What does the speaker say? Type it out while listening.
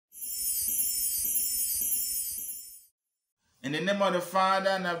In the name of the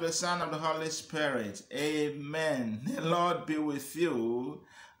Father, and of the Son, and of the Holy Spirit. Amen. The Lord be with you.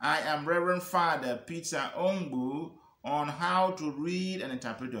 I am Reverend Fada Fr Omgbu on how to read and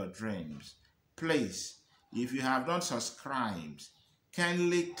interpret your dreams. Please, if you have not subscribed,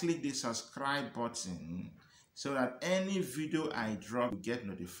 kindly click the subscribe button so that any video I drop will get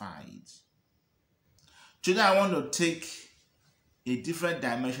notified. Today I want to take a different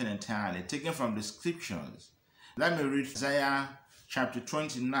dimension entirely, taken from the scriptures. Let me read Isaiah chapter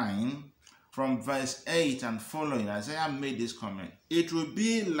 29 from verse 8 and following. Isaiah made this comment. It will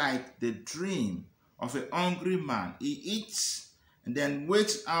be like the dream of a hungry man. He eats and then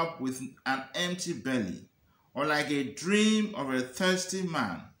wakes up with an empty belly. Or like a dream of a thirsty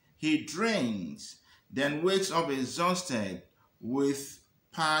man. He drinks, then wakes up exhausted with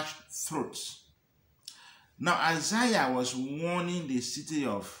parched throat. Now Isaiah was warning the city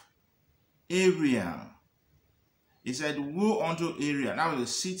of Ariel. He said, woe unto Ariel. That was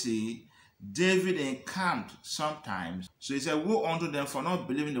a city David encamped sometimes. So he said, woe unto them for not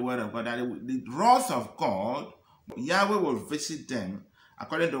believing the word of God. That the wrath of God, Yahweh will visit them.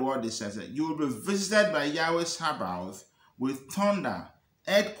 According to what it says, you will be visited by Yahweh's Sabaoth with thunder,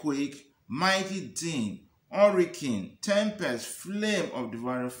 earthquake, mighty din, hurricane, tempest, flame of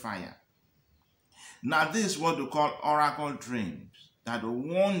devouring fire. Now this is what we call oracle dreams that will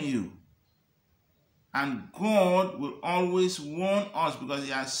warn you. And God will always warn us because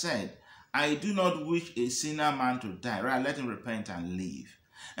he has said, I do not wish a sinner man to die. Right? Let him repent and live.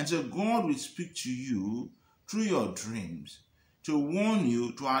 And so God will speak to you through your dreams to warn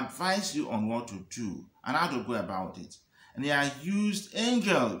you, to advise you on what to do and how to go about it. And he has used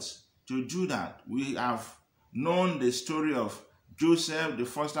angels to do that. We have known the story of Joseph, the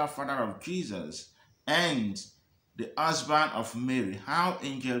foster father of Jesus, and the husband of Mary, how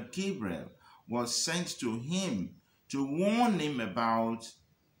angel Gabriel was sent to him to warn him about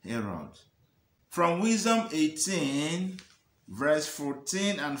Herod. From Wisdom 18, verse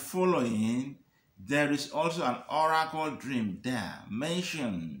 14 and following, there is also an oracle dream there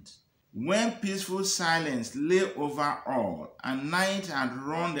mentioned. When peaceful silence lay over all, and night had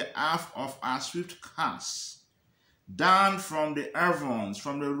run the half of her swift course, down from the heavens,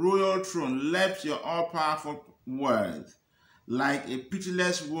 from the royal throne, leapt your all-powerful word, like a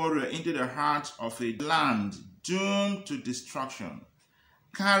pitiless warrior into the heart of a land doomed to destruction,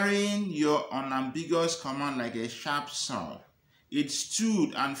 carrying your unambiguous command like a sharp sword. It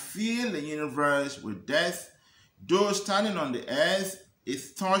stood and filled the universe with death. Though standing on the earth,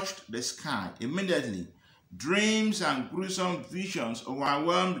 it touched the sky. Immediately, dreams and gruesome visions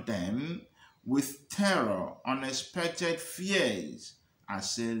overwhelmed them. With terror, unexpected fears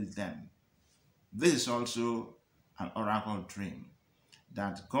assailed them. This is also an oracle dream,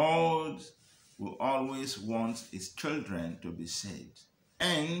 that God will always want his children to be saved.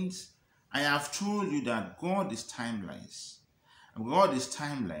 And I have told you that God is timeless. God is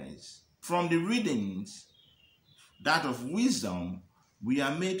timeless. From the readings, that of wisdom, we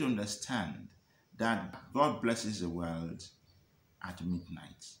are made to understand that God blesses the world at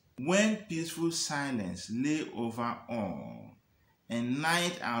midnight. When peaceful silence lay over all, and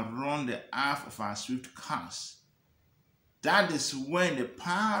night had run the half of our swift course, that is when the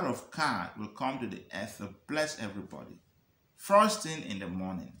power of God will come to the earth to bless everybody. First thing in the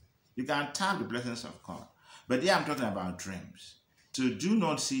morning, you can tap the blessings of God. But here I'm talking about dreams. So do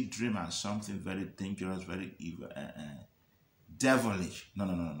not see dream as something very dangerous, very evil, devilish.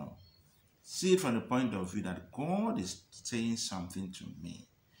 No. See it from the point of view that God is saying something to me.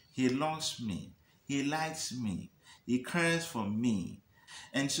 He loves me. He likes me. He cares for me.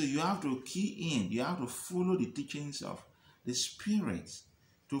 And so you have to key in. You have to follow the teachings of the Spirit.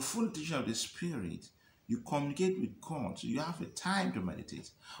 To follow the teaching of the Spirit, you communicate with God. So you have a time to meditate.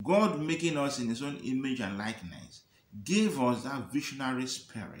 God, making us in his own image and likeness, gave us that visionary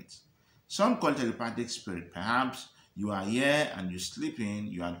spirit. Some call it telepathic spirit. Perhaps you are here and you're sleeping,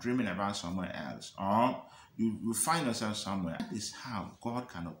 you are dreaming about somewhere else, or you find yourself somewhere. That is how God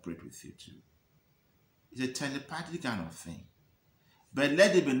can operate with you too. It's a telepathic kind of thing. But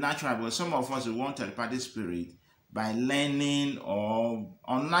let it be natural, because some of us want telepathic spirit by learning or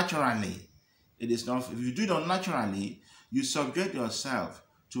unnaturally. It is not. If you do it unnaturally, you subject yourself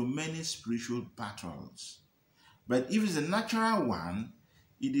to many spiritual battles. But if it's a natural one,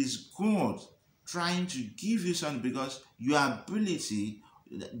 it is God trying to give you something, because your ability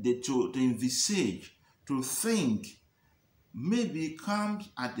to envisage, to think, maybe comes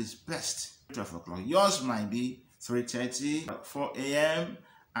at its best 12 o'clock. Yours might be 3:30, 4 a.m.,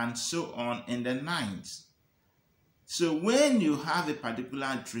 and so on in the night. So when you have a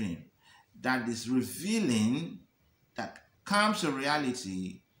particular dream that is revealing, that comes a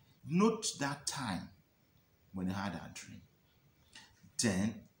reality, note that time when you had that dream.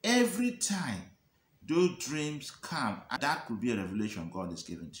 Then every time those dreams come, that could be a revelation God is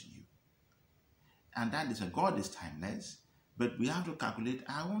giving to you. And that is that God is timeless, but we have to calculate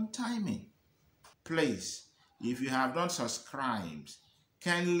our own timing. Please, if you have not subscribed,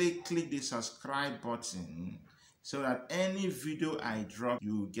 kindly click the subscribe button so that any video I drop,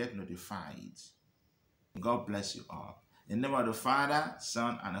 you will get notified. God bless you all. In the name of the Father,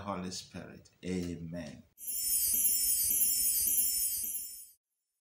 Son, and the Holy Spirit. Amen.